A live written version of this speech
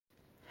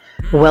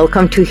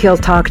Welcome to Heal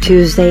Talk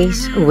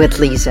Tuesdays with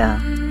Lisa,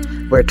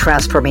 where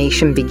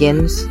transformation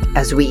begins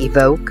as we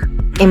evoke,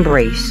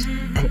 embrace,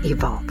 and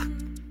evolve.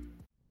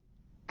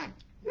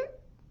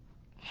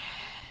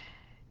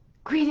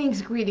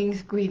 Greetings,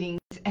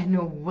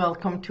 and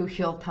welcome to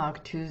Heal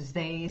Talk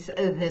Tuesdays.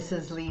 This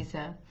is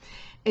Lisa.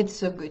 It's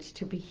so good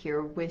to be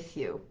here with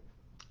you.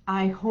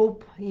 I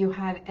hope you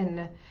had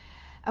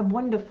a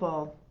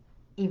wonderful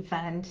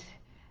event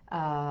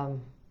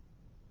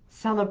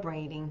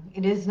celebrating.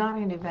 It is not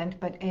an event,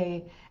 but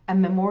a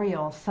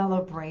memorial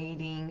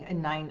celebrating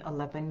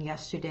 9/11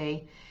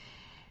 yesterday.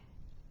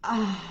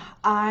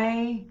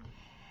 I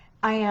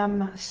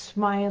am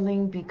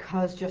smiling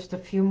because just a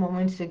few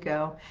moments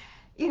ago,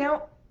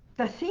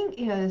 the thing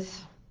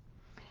is,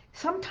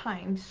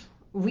 sometimes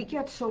we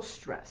get so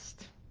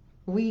stressed,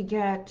 we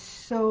get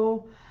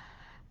so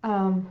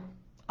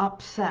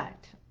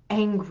upset,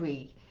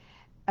 angry,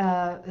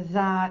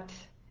 that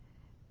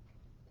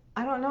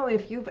I don't know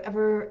if you've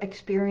ever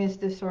experienced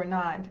this or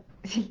not.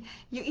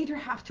 You either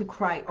have to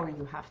cry or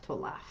you have to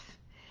laugh.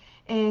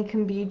 And it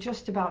can be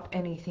just about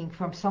anything,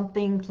 from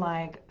something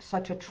like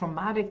such a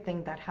traumatic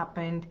thing that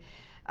happened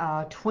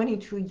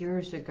 22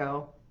 years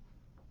ago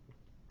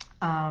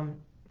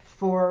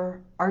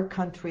for our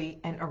country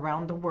and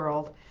around the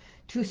world,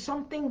 to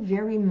something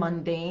very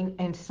mundane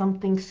and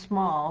something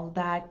small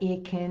that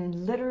it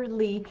can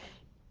literally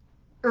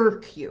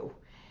irk you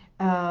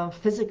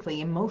physically,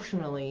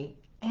 emotionally.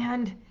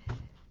 And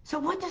so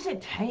what does it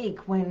take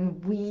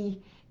when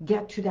we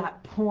get to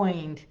that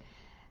point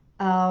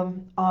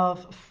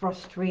of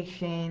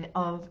frustration,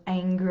 of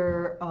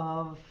anger,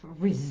 of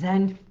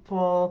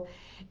resentful,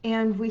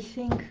 and we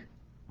think,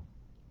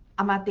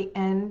 I'm at the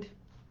end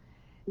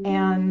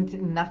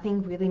and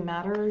nothing really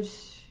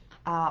matters.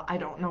 I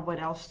don't know what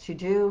else to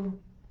do.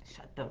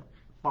 Shut the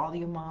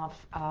volume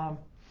off.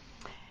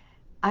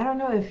 I don't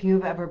know if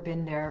you've ever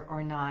been there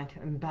or not,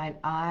 but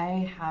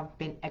I have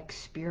been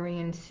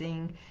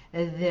experiencing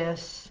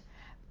this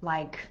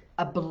like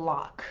a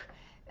block.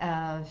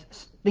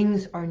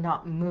 Things are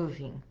not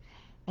moving.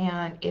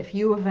 And if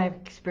you have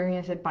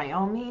experienced it, by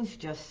all means,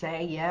 just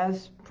say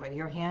yes, put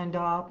your hand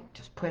up,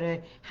 just put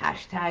a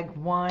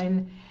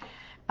 #1.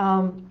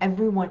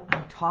 Everyone I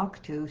talk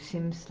to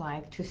seems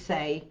like to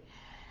say,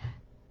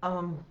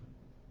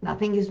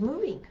 nothing is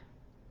moving.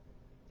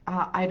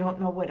 I don't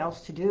know what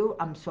else to do.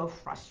 I'm so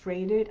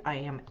frustrated. I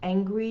am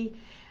angry.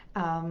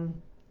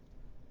 I'm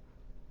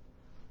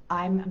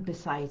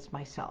besides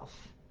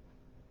myself.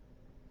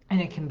 And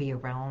it can be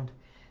around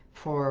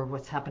for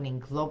what's happening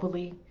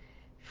globally,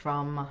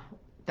 from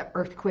the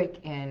earthquake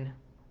in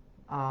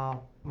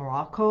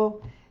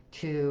Morocco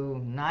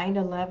to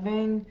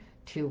 9/11,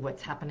 to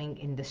what's happening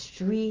in the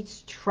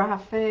streets,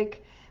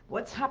 traffic,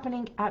 what's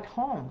happening at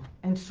home.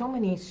 And so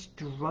many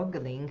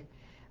struggling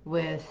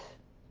with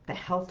the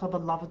health of a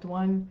loved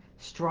one,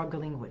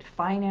 struggling with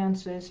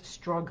finances,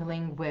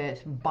 struggling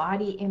with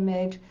body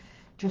image,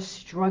 just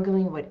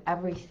struggling with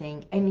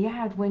everything. And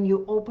yet when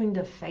you open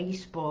the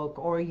Facebook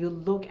or you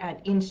look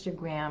at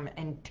Instagram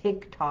and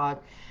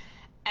TikTok,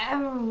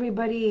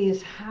 everybody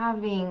is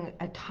having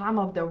a time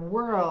of the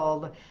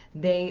world.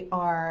 They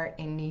are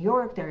in New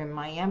York, they're in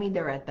Miami,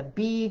 they're at the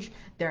beach,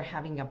 they're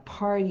having a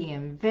party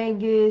in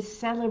Vegas,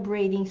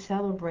 celebrating.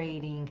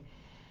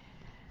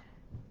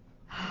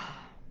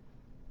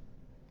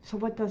 So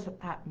what does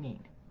that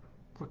mean?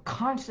 We're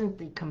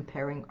constantly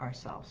comparing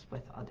ourselves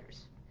with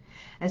others.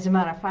 As a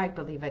matter of fact,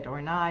 believe it or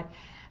not,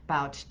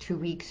 about 2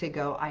 weeks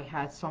ago, I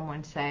had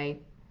someone say,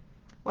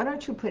 why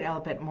don't you put a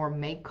little bit more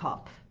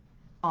makeup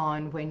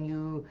on when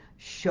you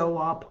show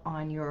up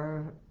on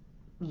your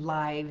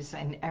lives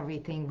and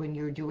everything, when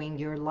you're doing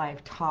your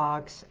live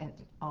talks and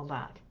all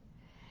that.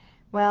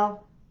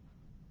 Well,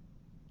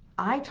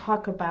 I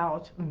talk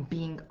about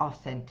being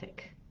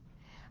authentic.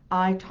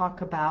 I talk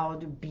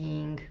about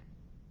being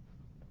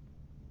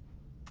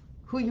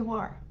who you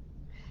are.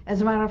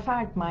 As a matter of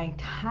fact, my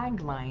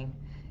tagline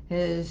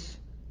is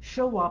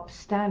show up,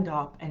 stand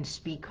up, and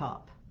speak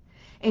up.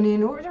 And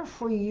in order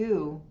for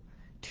you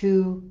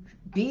to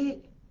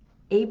be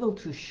able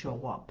to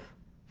show up,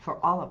 for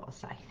all of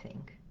us, I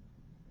think,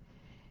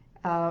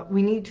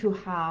 we need to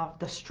have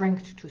the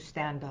strength to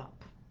stand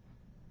up.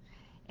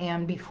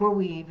 And before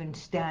we even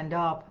stand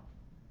up,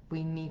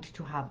 we need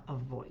to have a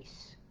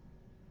voice.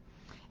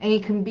 And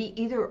it can be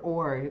either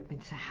or.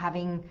 It's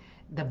having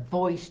the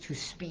voice to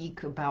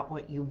speak about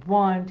what you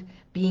want,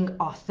 being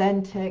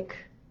authentic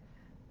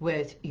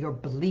with your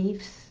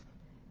beliefs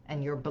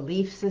and your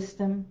belief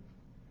system,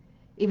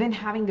 even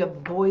having a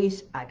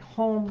voice at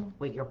home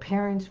with your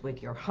parents,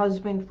 with your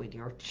husband, with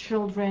your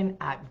children,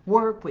 at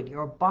work, with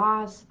your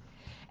boss.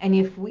 And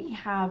if we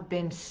have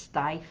been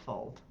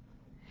stifled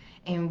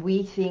and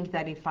we think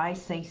that if I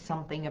say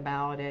something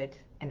about it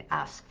and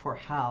ask for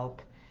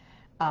help,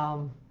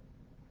 I'm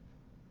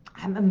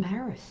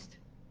embarrassed.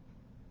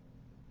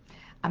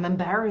 I'm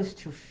embarrassed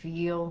to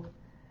feel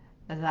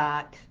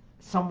that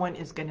someone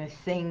is going to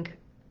think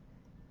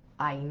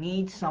I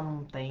need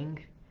something,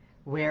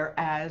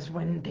 whereas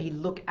when they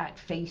look at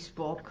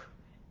Facebook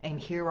and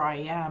here I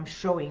am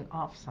showing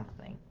off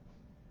something.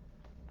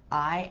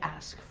 I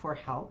ask for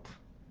help.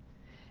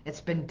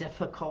 It's been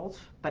difficult,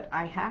 but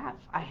I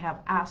have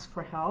asked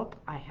for help.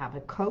 I have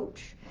a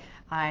coach.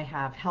 I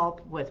have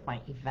help with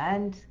my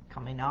event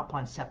coming up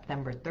on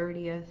September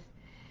 30th.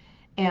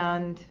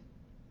 And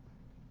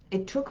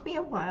it took me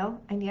a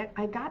while, and yet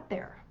I got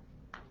there.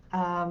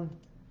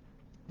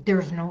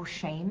 There's no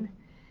shame.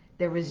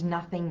 There is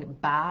nothing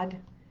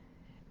bad.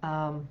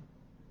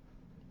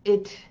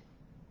 It's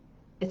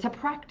a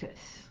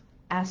practice,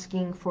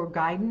 asking for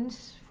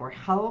guidance, for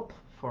help,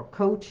 for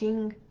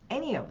coaching,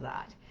 any of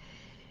that.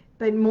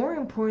 But more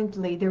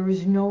importantly, there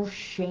is no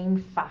shame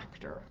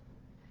factor.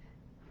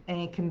 And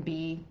it can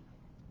be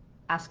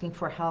asking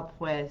for help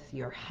with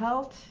your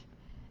health,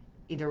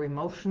 either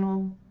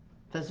emotional,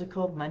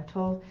 physical,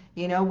 mental.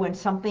 You know, when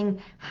something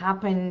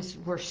happens,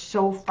 we're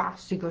so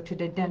fast to go to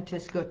the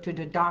dentist, go to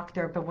the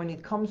doctor. But when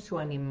it comes to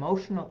an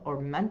emotional or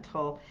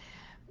mental,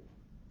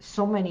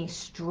 so many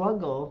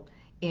struggle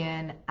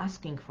in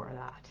asking for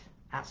that,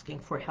 asking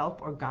for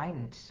help or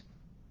guidance.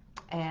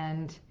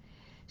 And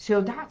so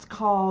that's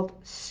called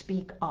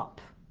speak up.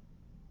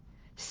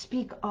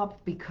 Speak up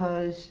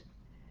because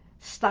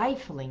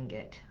stifling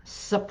it,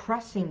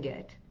 suppressing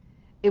it,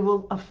 it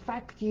will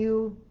affect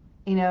you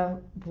in a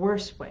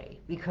worse way.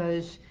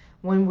 Because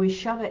when we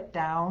shove it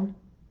down,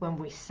 when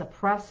we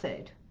suppress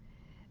it,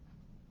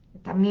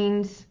 that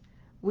means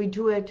we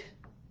do it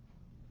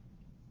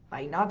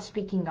by not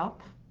speaking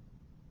up,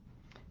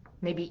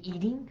 maybe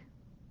eating,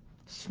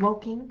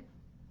 smoking,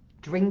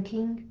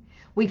 drinking.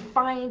 We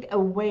find a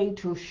way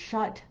to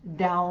shut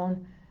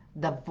down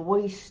the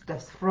voice, the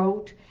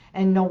throat,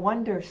 and no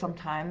wonder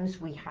sometimes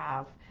we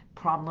have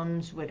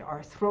problems with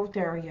our throat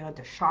area,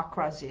 the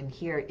chakras in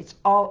here. It's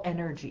all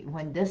energy.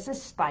 When this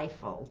is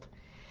stifled,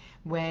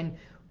 when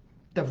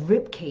the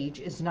rib cage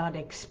is not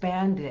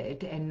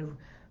expanded and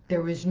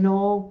there is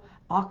no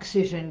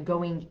oxygen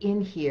going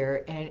in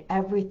here and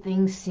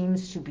everything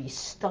seems to be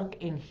stuck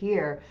in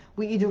here,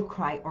 we either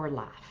cry or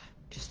laugh.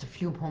 Just a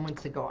few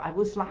moments ago, I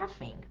was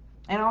laughing.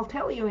 And I'll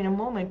tell you in a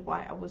moment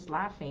why I was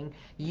laughing.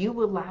 You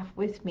will laugh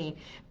with me.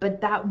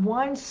 But that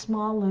one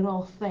small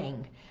little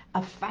thing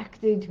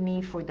affected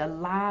me for the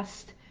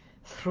last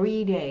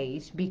 3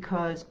 days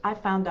because I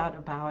found out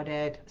about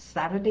it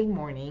Saturday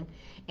morning.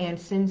 And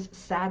since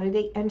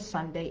Saturday and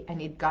Sunday,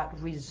 and it got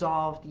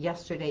resolved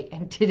yesterday,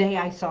 and today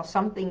I saw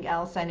something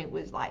else and it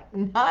was like,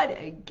 not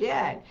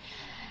again.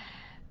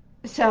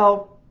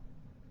 So,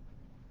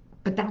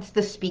 but that's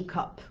the speak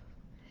up.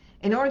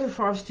 In order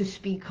for us to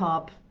speak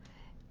up,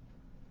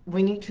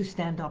 we need to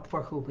stand up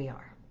for who we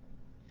are.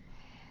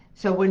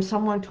 So when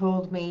someone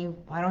told me,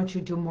 why don't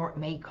you do more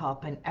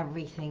makeup and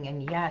everything,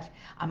 and yet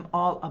I'm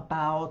all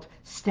about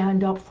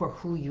stand up for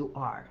who you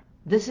are.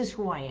 This is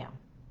who I am.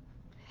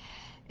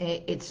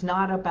 It's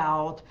not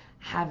about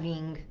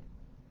having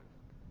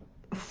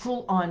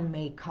full-on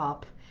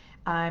makeup.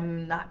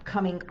 I'm not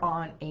coming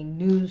on a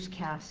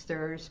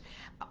newscasters.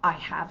 I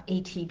have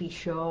a TV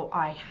show.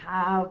 I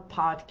have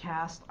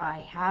podcast. I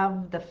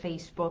have the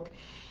Facebook.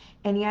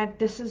 And yet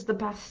this is the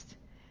best,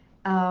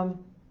 my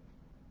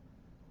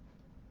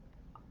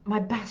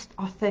best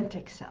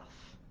authentic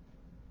self.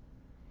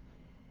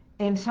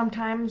 And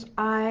sometimes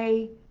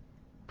I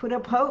put a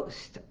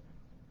post.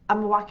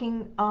 I'm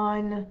walking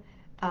on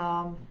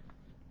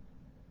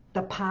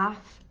the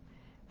path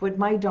with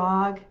my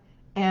dog,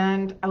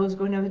 and I was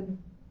going to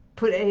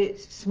put a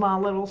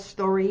small little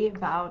story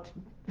about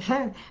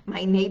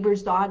my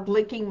neighbor's dog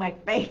licking my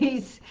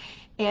face.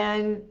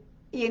 And,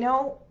 you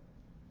know,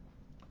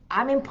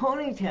 I'm in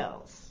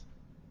ponytails.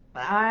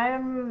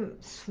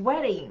 I'm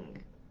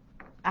sweating.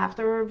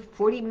 After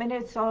 40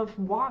 minutes of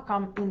walk,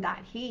 I'm in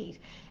that heat.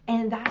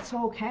 And that's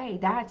okay.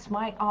 That's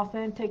my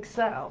authentic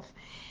self.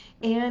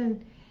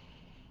 And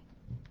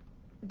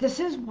this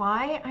is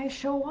why I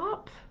show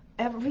up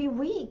every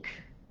week,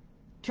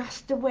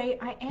 just the way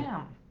I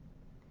am.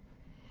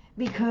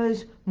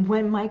 Because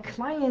when my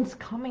clients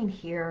come in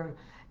here,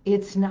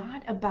 it's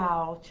not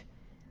about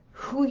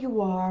who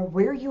you are,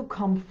 where you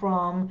come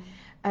from.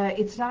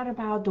 It's not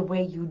about the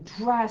way you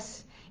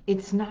dress.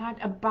 It's not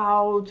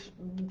about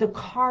the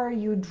car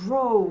you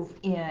drove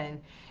in.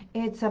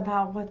 It's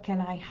about what can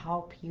I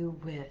help you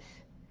with.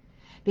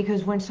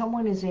 Because when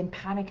someone is in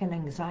panic and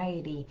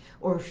anxiety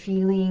or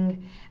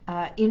feeling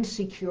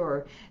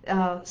insecure,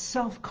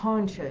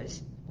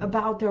 self-conscious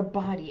about their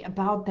body,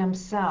 about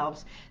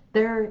themselves,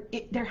 they're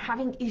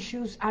having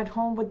issues at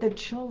home with the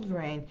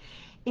children.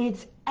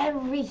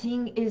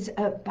 Everything is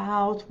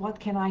about what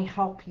can I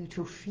help you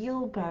to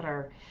feel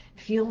better,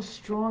 feel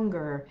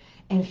stronger,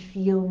 and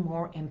feel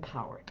more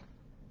empowered.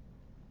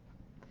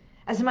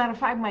 As a matter of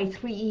fact, my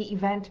 3E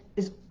event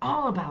is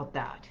all about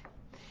that.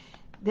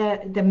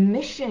 The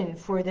mission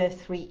for the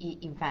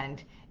 3E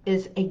event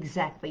is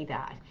exactly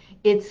that.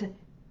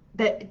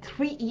 The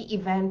 3E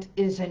event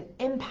is an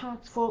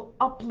impactful,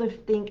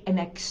 uplifting, and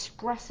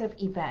expressive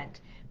event,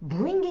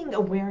 bringing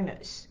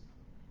awareness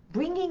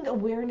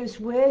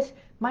with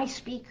my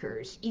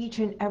speakers, each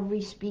and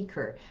every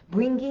speaker,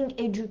 bringing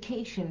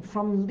education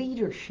from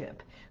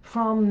leadership,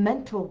 from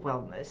mental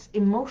wellness,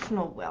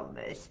 emotional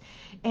wellness,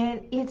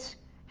 and it's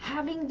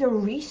having the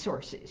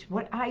resources.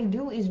 What I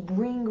do is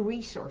bring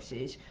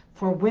resources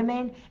for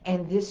women,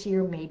 and this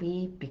year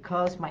maybe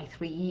because my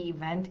 3E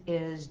event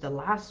is the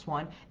last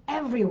one,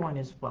 everyone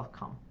is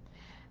welcome.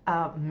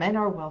 Men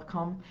are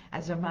welcome.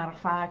 As a matter of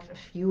fact, a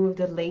few of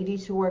the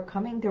ladies who are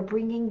coming, they're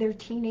bringing their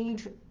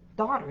teenage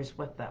daughters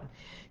with them.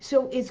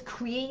 So it's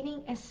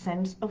creating a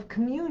sense of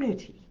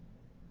community.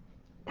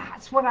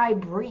 That's what I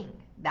bring.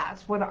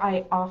 That's what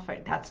I offer.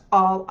 That's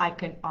all I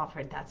can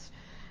offer. That's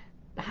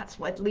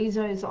what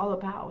Lisa is all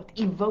about.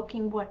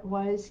 Evoking what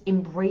was,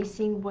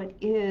 embracing what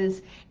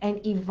is,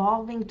 and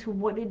evolving to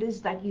what it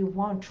is that you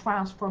want.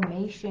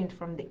 Transformation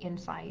from the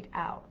inside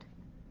out.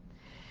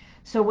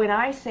 So when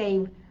I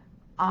say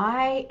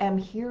I am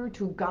here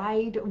to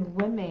guide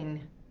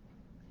women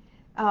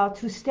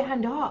to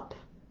stand up,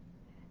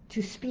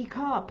 to speak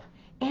up,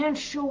 and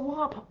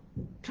show up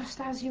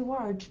just as you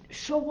are.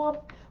 Show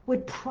up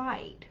with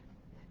pride.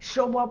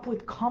 Show up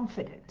with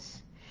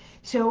confidence.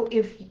 So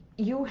if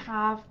you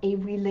have a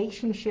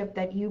relationship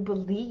that you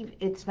believe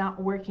it's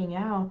not working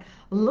out,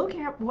 look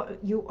at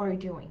what you are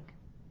doing.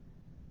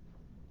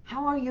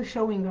 How are you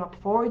showing up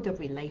for the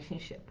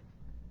relationship?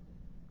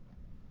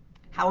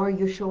 How are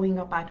you showing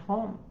up at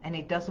home? And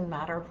it doesn't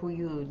matter who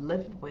you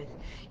live with.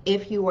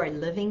 If you are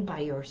living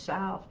by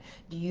yourself,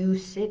 do you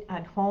sit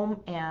at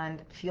home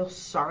and feel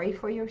sorry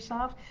for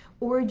yourself?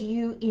 Or do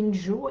you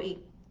enjoy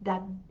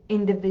that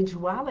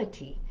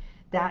individuality,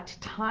 that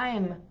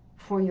time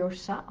for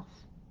yourself?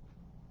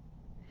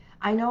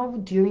 I know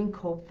during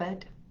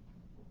COVID,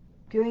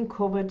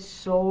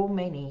 so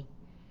many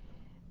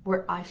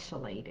were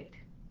isolated.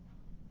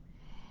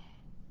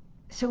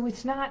 So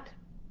it's not,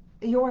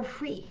 you're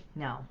free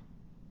now.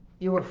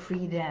 You were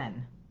free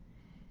then,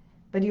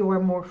 but you are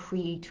more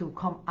free to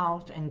come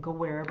out and go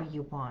wherever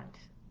you want.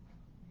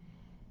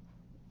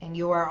 And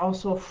you are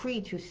also free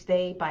to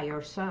stay by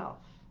yourself.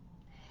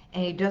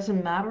 And it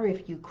doesn't matter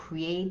if you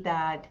create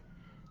that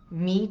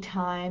me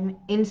time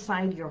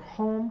inside your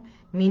home.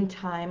 Me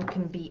time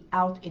can be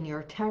out in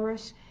your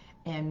terrace,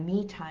 and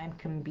me time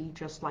can be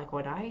just like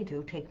what I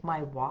do. Take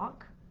my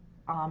walk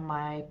on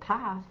my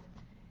path,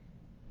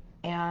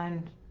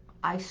 and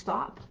I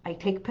stop. I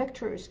take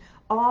pictures.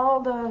 All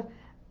the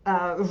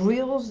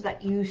reels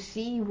that you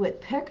see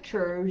with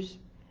pictures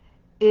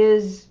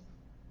is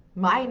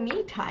my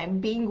me time,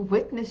 being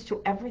witness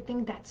to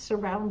everything that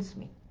surrounds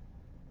me.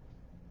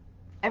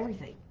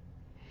 Everything.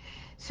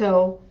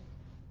 So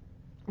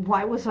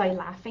why was I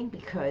laughing?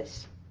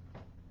 Because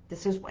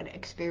this is what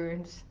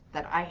experience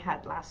that I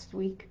had last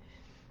week.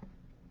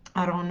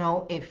 I don't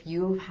know if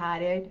you've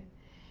had it.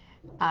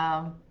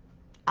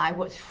 I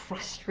was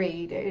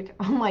frustrated.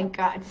 Oh my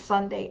God,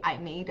 Sunday I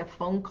made a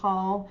phone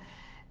call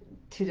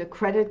to the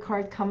credit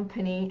card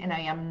company, and I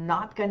am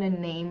not going to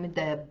name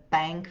the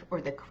bank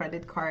or the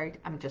credit card.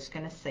 I'm just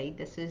going to say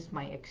this is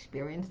my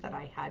experience that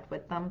I had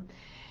with them.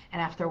 And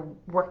after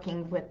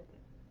working with,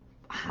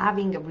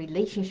 having a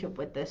relationship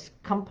with this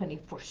company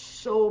for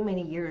so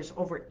many years,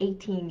 over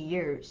 18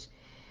 years,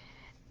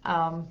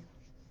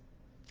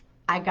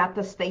 I got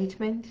the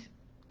statement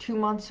 2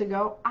 months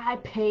ago. I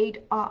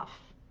paid off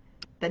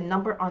the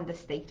number on the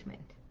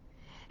statement.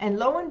 And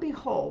lo and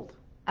behold,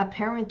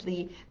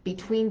 apparently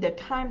between the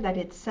time that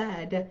it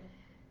said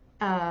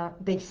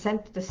they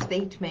sent the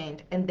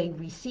statement and they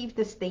received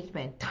the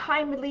statement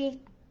timely,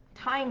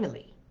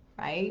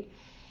 right?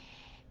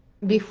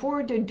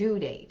 Before the due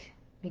date,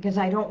 because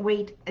I don't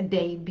wait a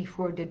day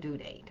before the due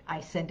date. I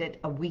send it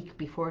a week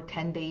before,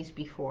 10 days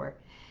before.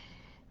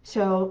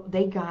 So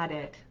they got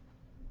it.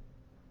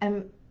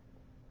 And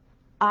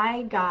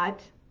I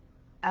got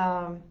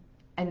a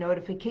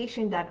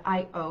notification that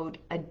I owed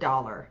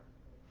 $1.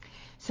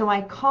 So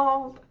I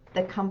called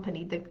the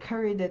company, the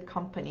credit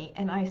company,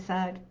 and I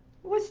said,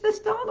 what's this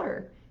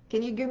 $1?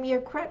 Can you give me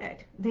a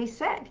credit? They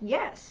said,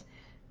 yes,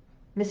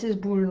 Mrs.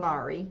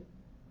 Boulari.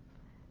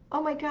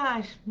 Oh my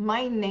gosh,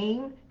 my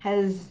name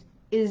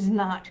is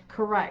not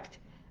correct.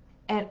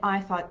 And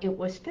I thought it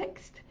was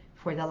fixed.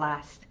 For the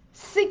last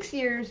 6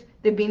 years,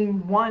 they've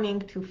been wanting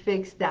to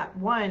fix that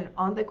one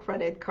on the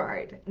credit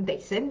card. They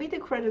send me the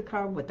credit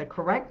card with the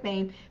correct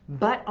name,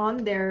 but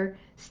on their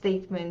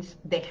statements,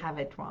 they have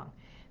it wrong.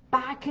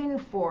 Back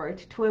and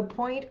forth to a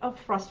point of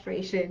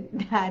frustration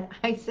that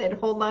I said,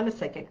 hold on a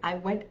second. I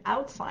went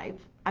outside.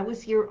 I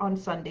was here on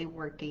Sunday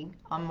working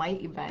on my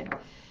event,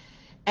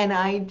 and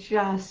I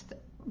just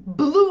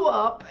blew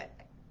up,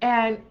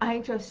 and I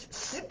just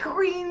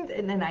screamed,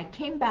 and then I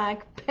came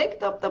back,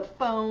 picked up the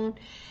phone,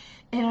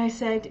 and I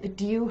said,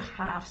 do you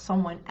have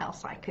someone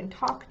else I can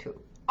talk to?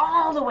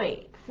 All the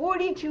way,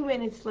 42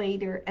 minutes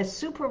later, a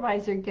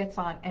supervisor gets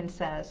on and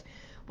says,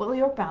 well,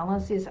 your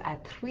balance is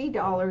at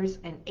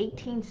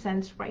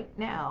 $3.18 right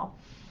now.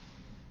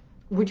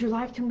 Would you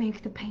like to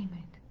make the payment?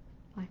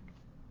 Like,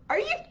 are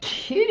you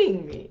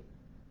kidding me?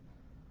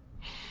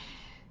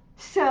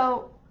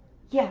 So,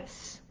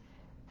 yes,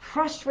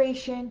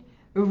 frustration,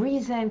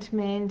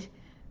 resentment,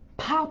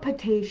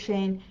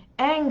 palpitation,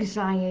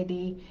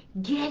 anxiety,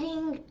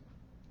 getting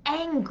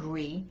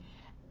angry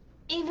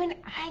Even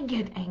I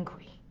get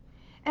angry.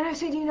 And I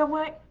said, you know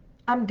what?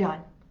 I'm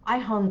done. I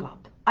hung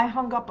up. I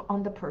hung up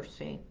on the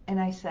person and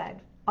I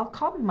said, I'll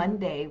call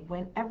Monday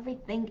when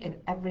everything and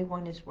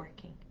everyone is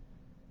working.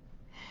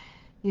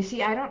 You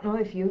see, I don't know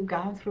if you've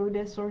gone through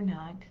this or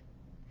not.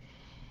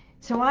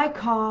 So I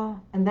call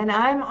and then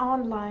I'm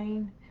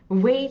online,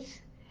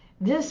 wait,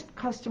 this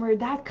customer,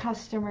 that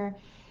customer,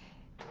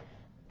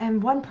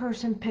 and one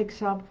person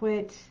picks up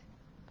with,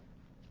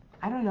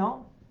 I don't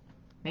know,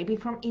 maybe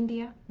from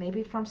India,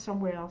 maybe from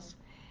somewhere else.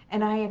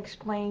 And I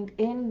explained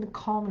in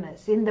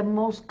calmness, in the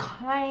most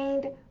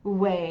kind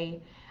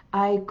way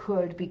I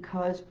could,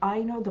 because I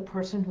know the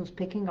person who's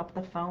picking up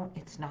the phone,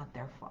 it's not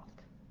their fault.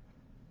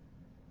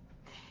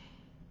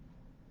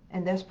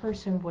 And this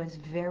person was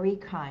very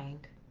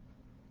kind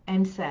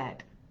and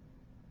said,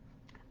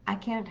 I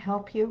can't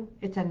help you,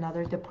 it's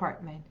another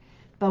department,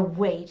 but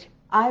wait,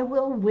 I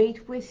will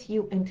wait with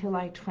you until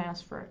I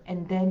transfer.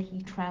 And then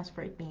he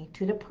transferred me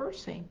to the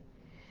person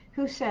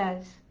who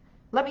says,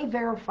 let me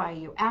verify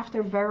you.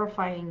 After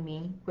verifying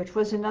me, which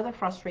was another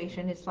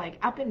frustration, it's like,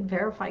 I've been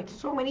verified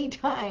so many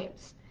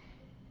times.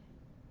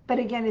 But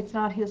again, it's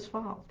not his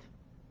fault.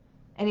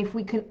 And if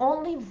we can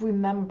only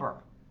remember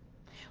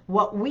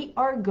what we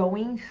are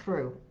going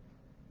through,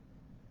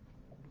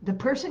 the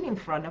person in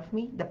front of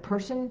me, the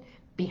person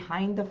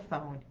behind the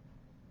phone,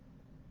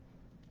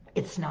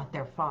 it's not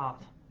their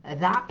fault.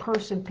 That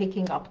person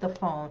picking up the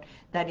phone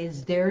that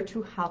is there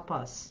to help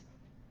us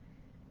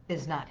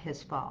is not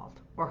his fault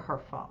or her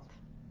fault.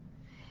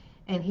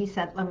 And he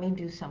said, let me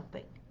do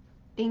something.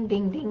 Ding,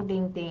 ding, ding,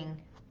 ding, ding.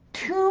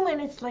 2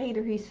 minutes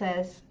later, he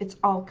says, it's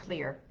all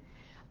clear.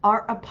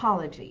 Our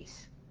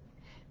apologies,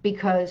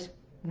 because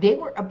they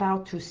were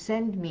about to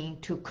send me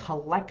to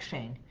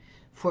collection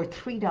for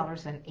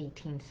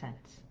 $3.18.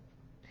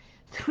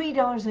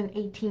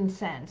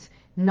 $3.18,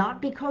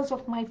 not because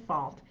of my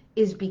fault,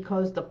 is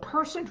because the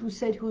person who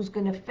said who's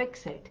going to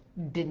fix it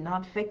did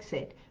not fix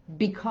it,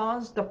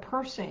 because the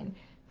person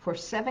for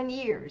 7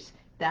 years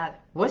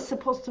that was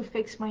supposed to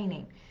fix my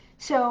name.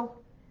 So,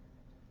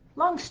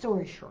 long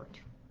story short,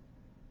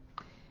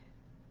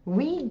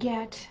 we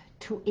get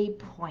to a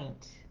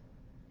point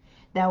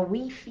that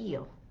we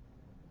feel,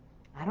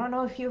 I don't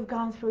know if you've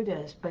gone through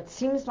this, but it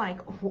seems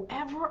like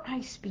whoever I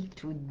speak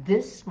to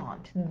this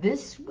month,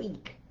 this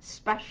week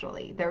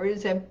especially, there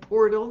is a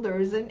portal, there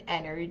is an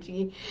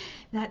energy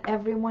that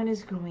everyone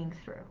is going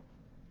through.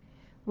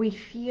 We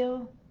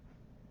feel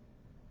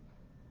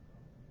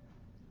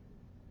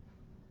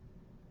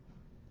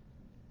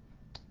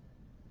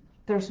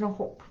there's no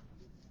hope.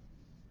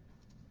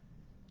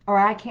 Or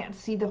I can't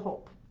see the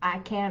hope. I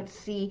can't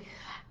see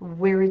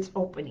where it's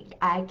opening.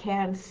 I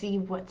can't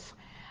see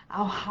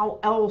how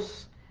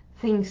else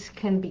things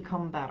can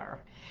become better.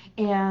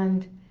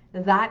 And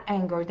that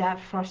anger, that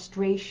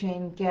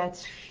frustration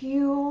gets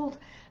fueled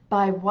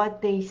by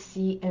what they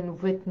see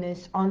and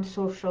witness on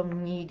social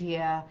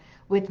media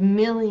with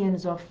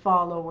millions of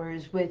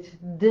followers, with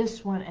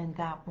this one and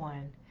that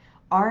one.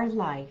 Our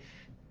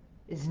life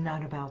is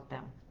not about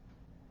them.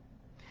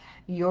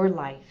 Your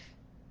life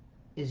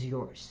is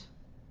yours.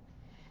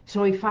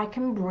 So if I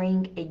can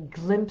bring a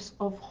glimpse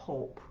of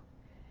hope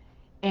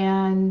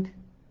and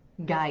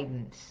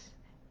guidance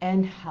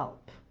and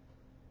help,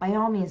 by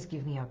all means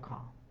give me a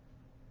call.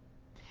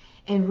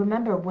 And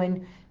remember,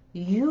 when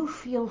you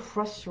feel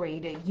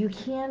frustrated, you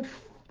can't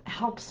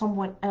help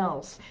someone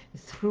else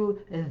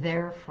through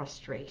their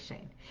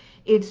frustration.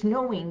 It's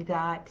knowing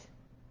that,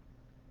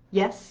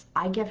 yes,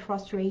 I get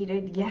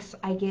frustrated, yes,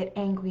 I get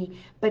angry,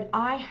 but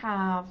I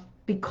have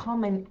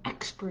become an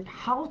expert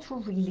how to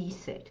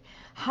release it,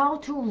 how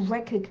to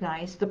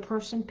recognize the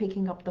person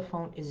picking up the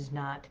phone is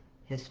not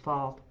his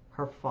fault,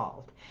 her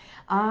fault.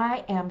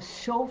 I am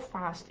so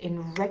fast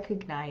in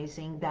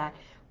recognizing that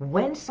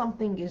when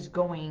something is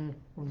going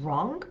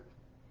wrong,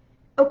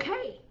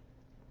 okay,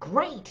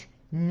 great,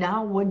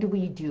 now what do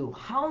we do?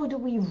 How do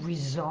we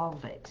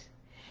resolve it?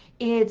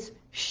 It's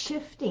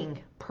shifting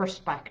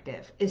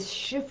perspective, it's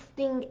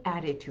shifting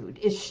attitude,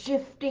 it's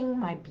shifting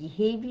my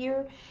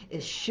behavior,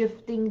 it's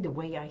shifting the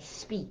way I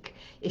speak,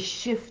 it's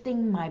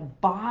shifting my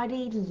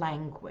body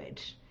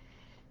language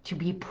to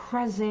be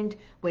present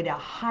with a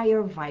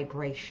higher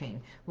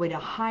vibration, with a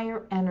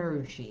higher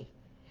energy.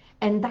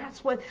 And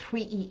that's what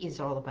 3E is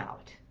all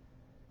about.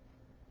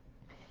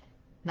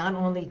 Not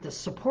only the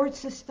support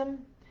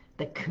system,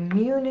 the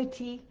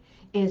community,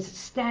 is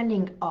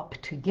standing up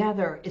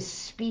together, is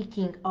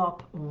speaking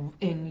up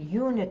in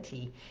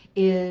unity,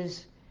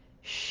 is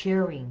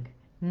sharing,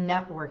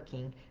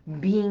 networking,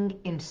 being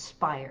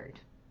inspired.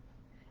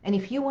 And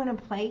if you want a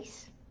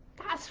place,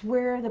 that's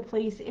where the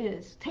place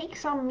is. Take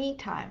some me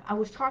time. I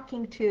was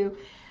talking to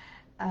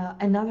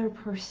another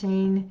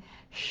person.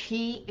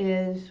 She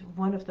is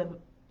one of the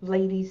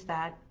ladies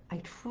that I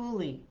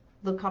truly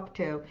look up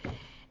to.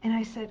 And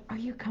I said, are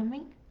you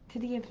coming to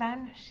the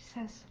event? She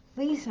says,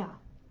 Lisa,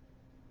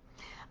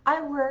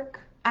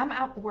 I'm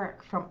at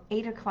work from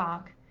 8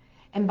 o'clock,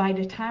 and by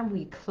the time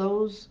we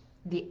close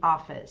the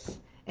office,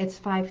 it's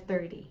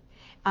 5:30.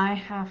 I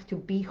have to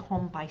be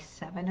home by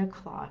 7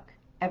 o'clock,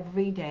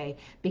 every day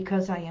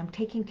because I am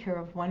taking care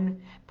of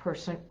one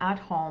person at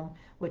home,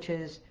 which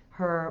is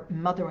her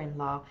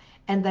mother-in-law.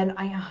 And then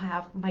I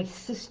have my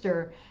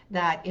sister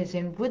that is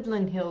in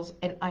Woodland Hills,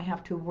 and I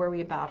have to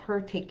worry about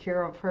her, take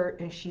care of her,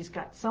 and she's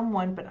got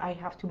someone, but I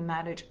have to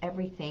manage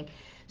everything.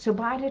 So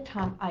by the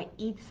time I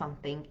eat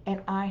something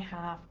and I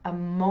have a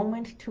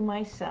moment to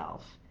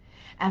myself,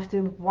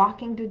 after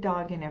walking the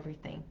dog and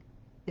everything,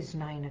 is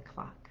 9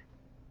 o'clock.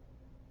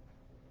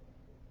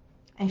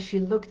 And she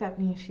looked at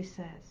me and she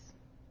says,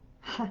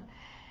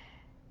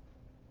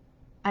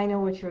 I know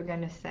what you're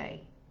going to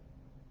say.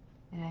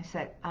 And I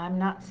said, I'm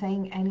not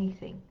saying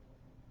anything.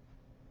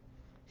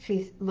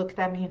 She looked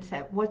at me and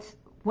said,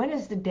 when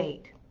is the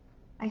date?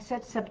 I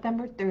said,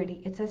 September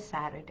 30, it's a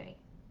Saturday.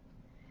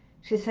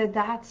 She said,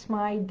 that's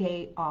my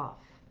day off.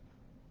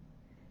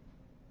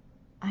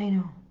 I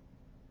know.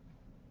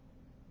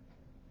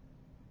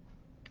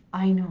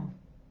 I know.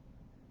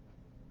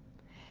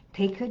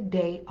 Take a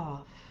day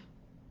off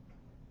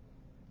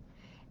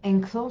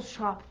and close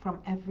shop from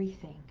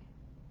everything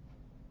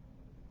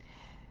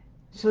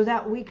so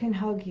that we can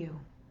hug you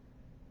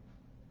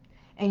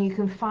and you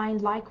can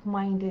find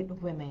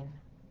like-minded women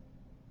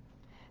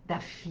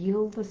that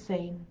feel the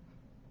same,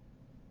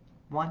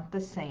 want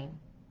the same,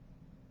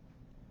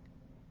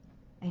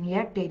 and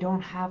yet they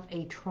don't have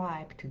a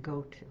tribe to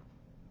go to.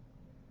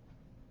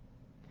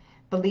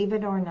 Believe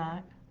it or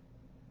not,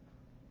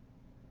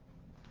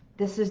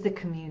 this is the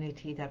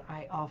community that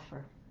I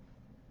offer.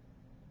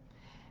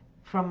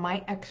 From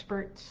my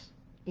experts,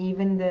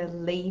 even the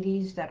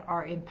ladies that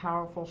are in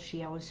Powerful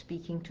She, I was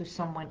speaking to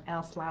someone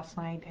else last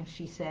night and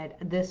she said,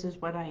 this is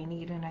what I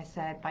need. And I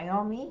said, by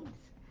all means,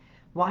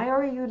 why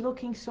are you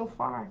looking so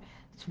far?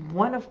 It's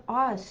one of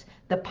us,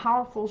 the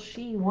Powerful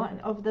She, one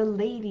of the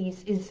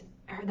ladies,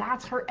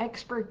 that's her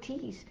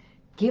expertise.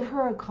 Give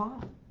her a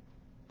call.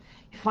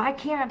 If I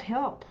can't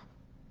help,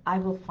 I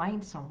will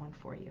find someone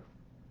for you.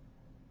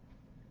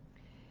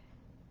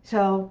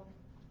 So,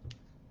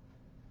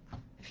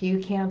 if you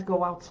can't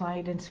go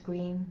outside and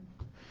scream,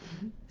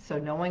 so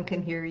no one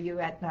can hear you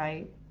at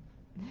night,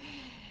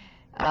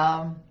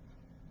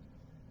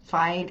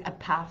 find a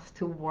path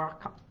to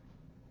work.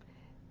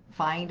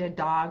 Find a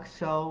dog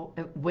so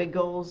it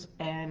wiggles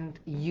and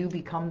you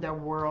become their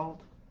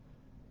world.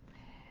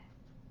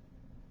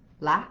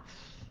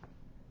 Laugh,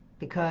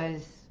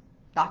 because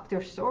Dr.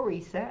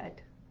 Sori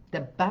said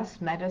the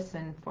best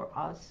medicine for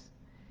us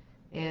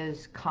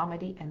is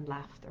comedy and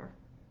laughter.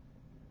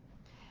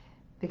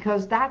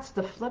 Because that's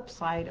the flip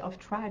side of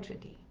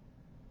tragedy.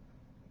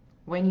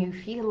 When you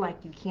feel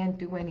like you can't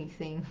do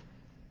anything,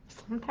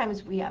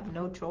 sometimes we have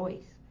no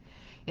choice.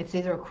 It's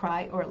either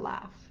cry or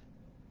laugh.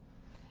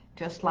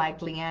 Just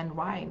like Leanne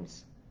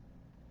Rimes,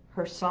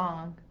 her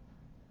song,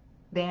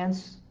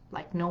 Dance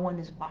Like No One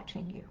Is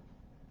Watching You.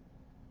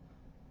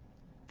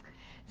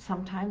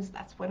 Sometimes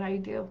that's what I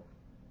do.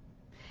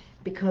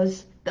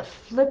 Because the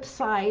flip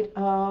side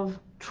of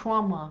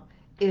trauma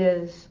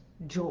is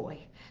joy.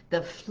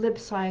 The flip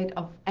side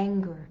of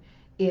anger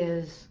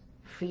is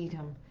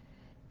freedom.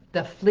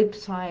 The flip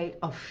side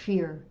of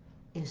fear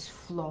is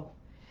flow.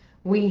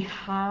 We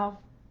have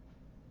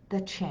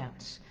the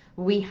chance.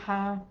 We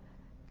have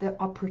the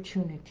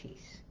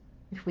opportunities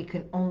if we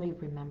can only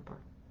remember.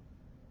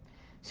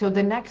 So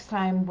the next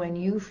time when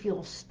you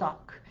feel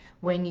stuck,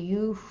 when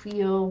you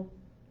feel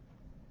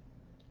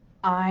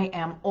I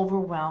am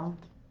overwhelmed,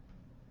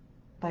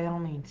 by all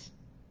means,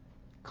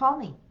 call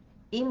me,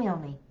 email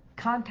me,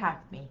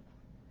 contact me.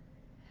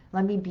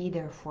 Let me be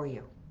there for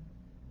you.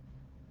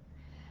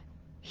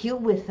 Heal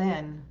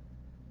Within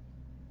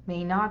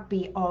may not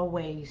be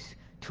always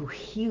to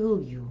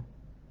heal you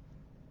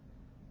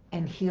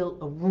and heal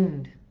a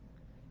wound,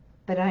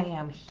 but I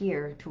am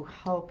here to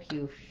help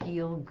you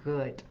feel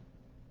good,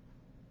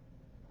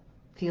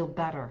 feel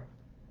better,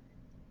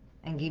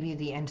 and give you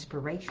the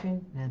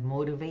inspiration, the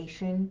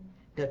motivation,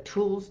 the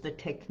tools, the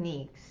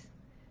techniques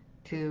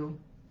to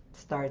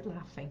start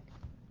laughing.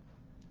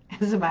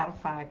 As a matter of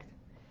fact,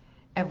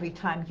 every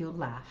time you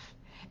laugh,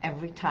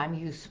 every time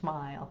you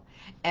smile,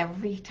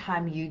 every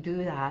time you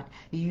do that,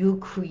 you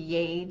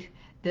create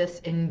this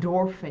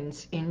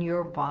endorphins in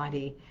your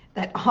body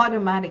that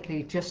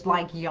automatically, just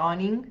like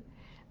yawning,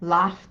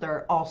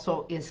 laughter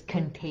also is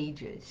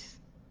contagious.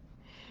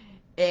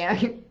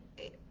 And,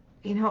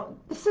 you know,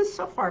 this is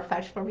so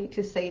far-fetched for me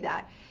to say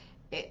that.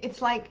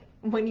 It's like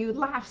when you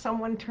laugh,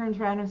 someone turns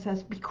around and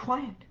says, be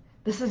quiet.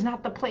 This is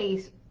not the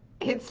place.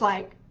 It's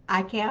like,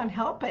 I can't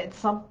help it.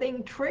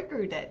 Something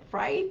triggered it,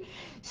 right?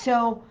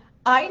 So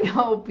I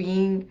know,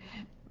 being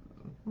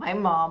my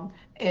mom,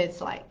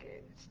 it's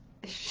like,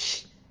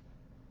 shh.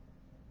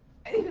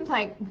 It's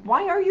like,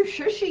 why are you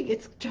shushing?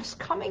 It's just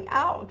coming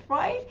out,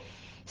 right?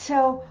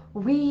 So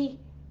we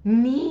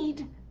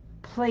need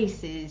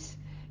places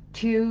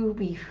to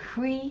be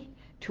free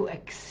to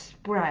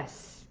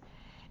express.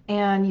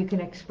 And you can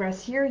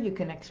express here, you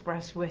can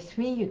express with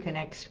me, you can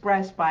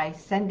express by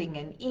sending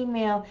an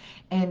email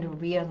and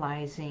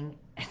realizing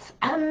it's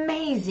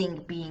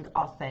amazing being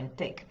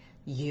authentic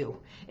you.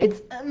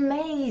 It's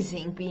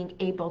amazing being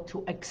able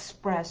to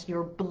express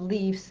your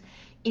beliefs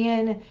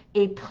in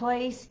a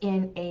place,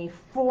 in a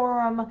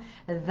forum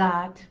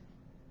that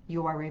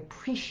you are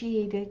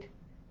appreciated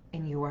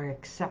and you are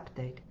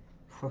accepted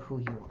for who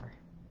you are.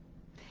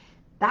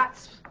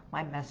 That's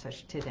my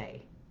message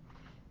today.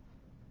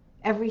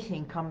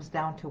 Everything comes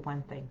down to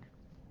one thing.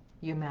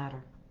 You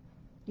matter.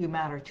 You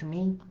matter to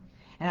me.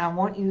 And I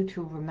want you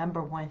to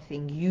remember one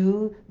thing.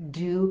 You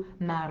do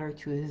matter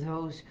to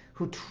those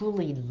who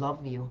truly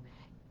love you.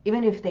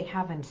 Even if they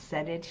haven't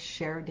said it,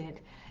 shared it,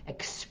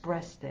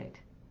 expressed it.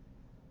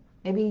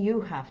 Maybe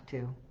you have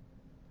to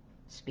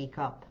speak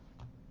up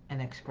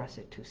and express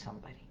it to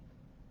somebody.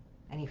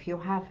 And if you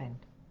haven't,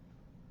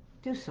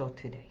 do so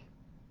today.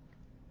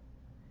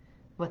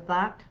 With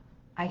that,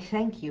 I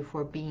thank you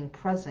for being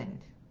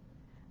present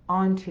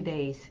on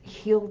today's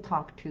Heal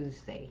Talk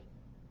Tuesday.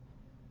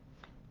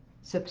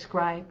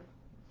 Subscribe,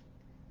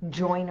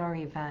 join our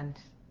event.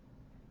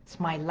 It's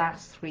my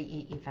last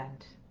 3E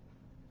event.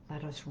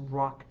 Let us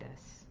rock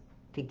this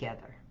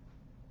together.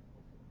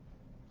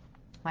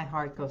 My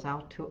heart goes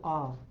out to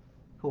all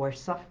who are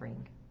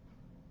suffering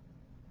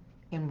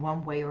in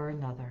one way or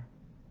another.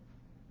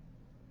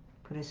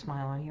 Put a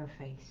smile on your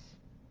face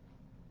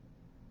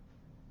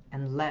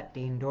and let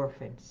the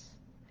endorphins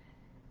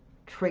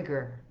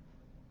trigger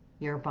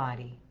your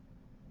body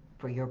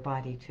for your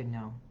body to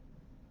know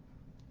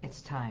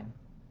it's time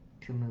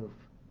to move,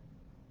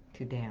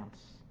 to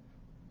dance,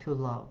 to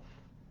love,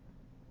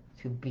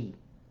 to be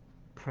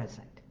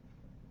present.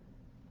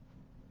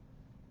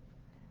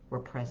 We're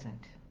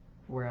present.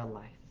 We're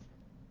alive.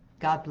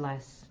 God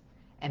bless,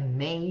 and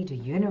may the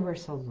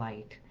universal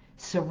light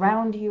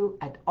surround you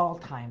at all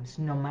times,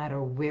 no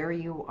matter where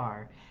you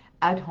are,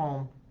 at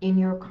home, in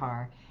your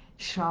car,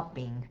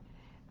 shopping,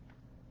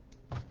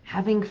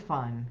 having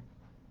fun,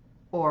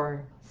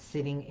 or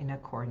sitting in a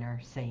corner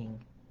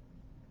saying,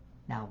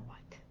 now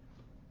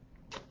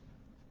what?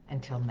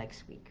 Until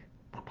next week.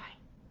 Bye-bye.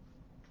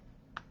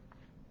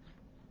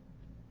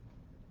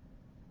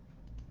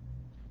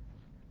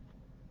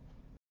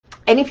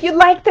 And if you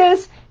like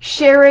this,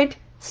 share it,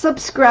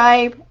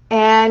 subscribe,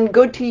 and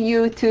go to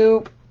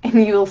YouTube,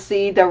 and you'll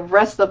see the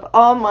rest of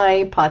all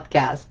my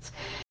podcasts.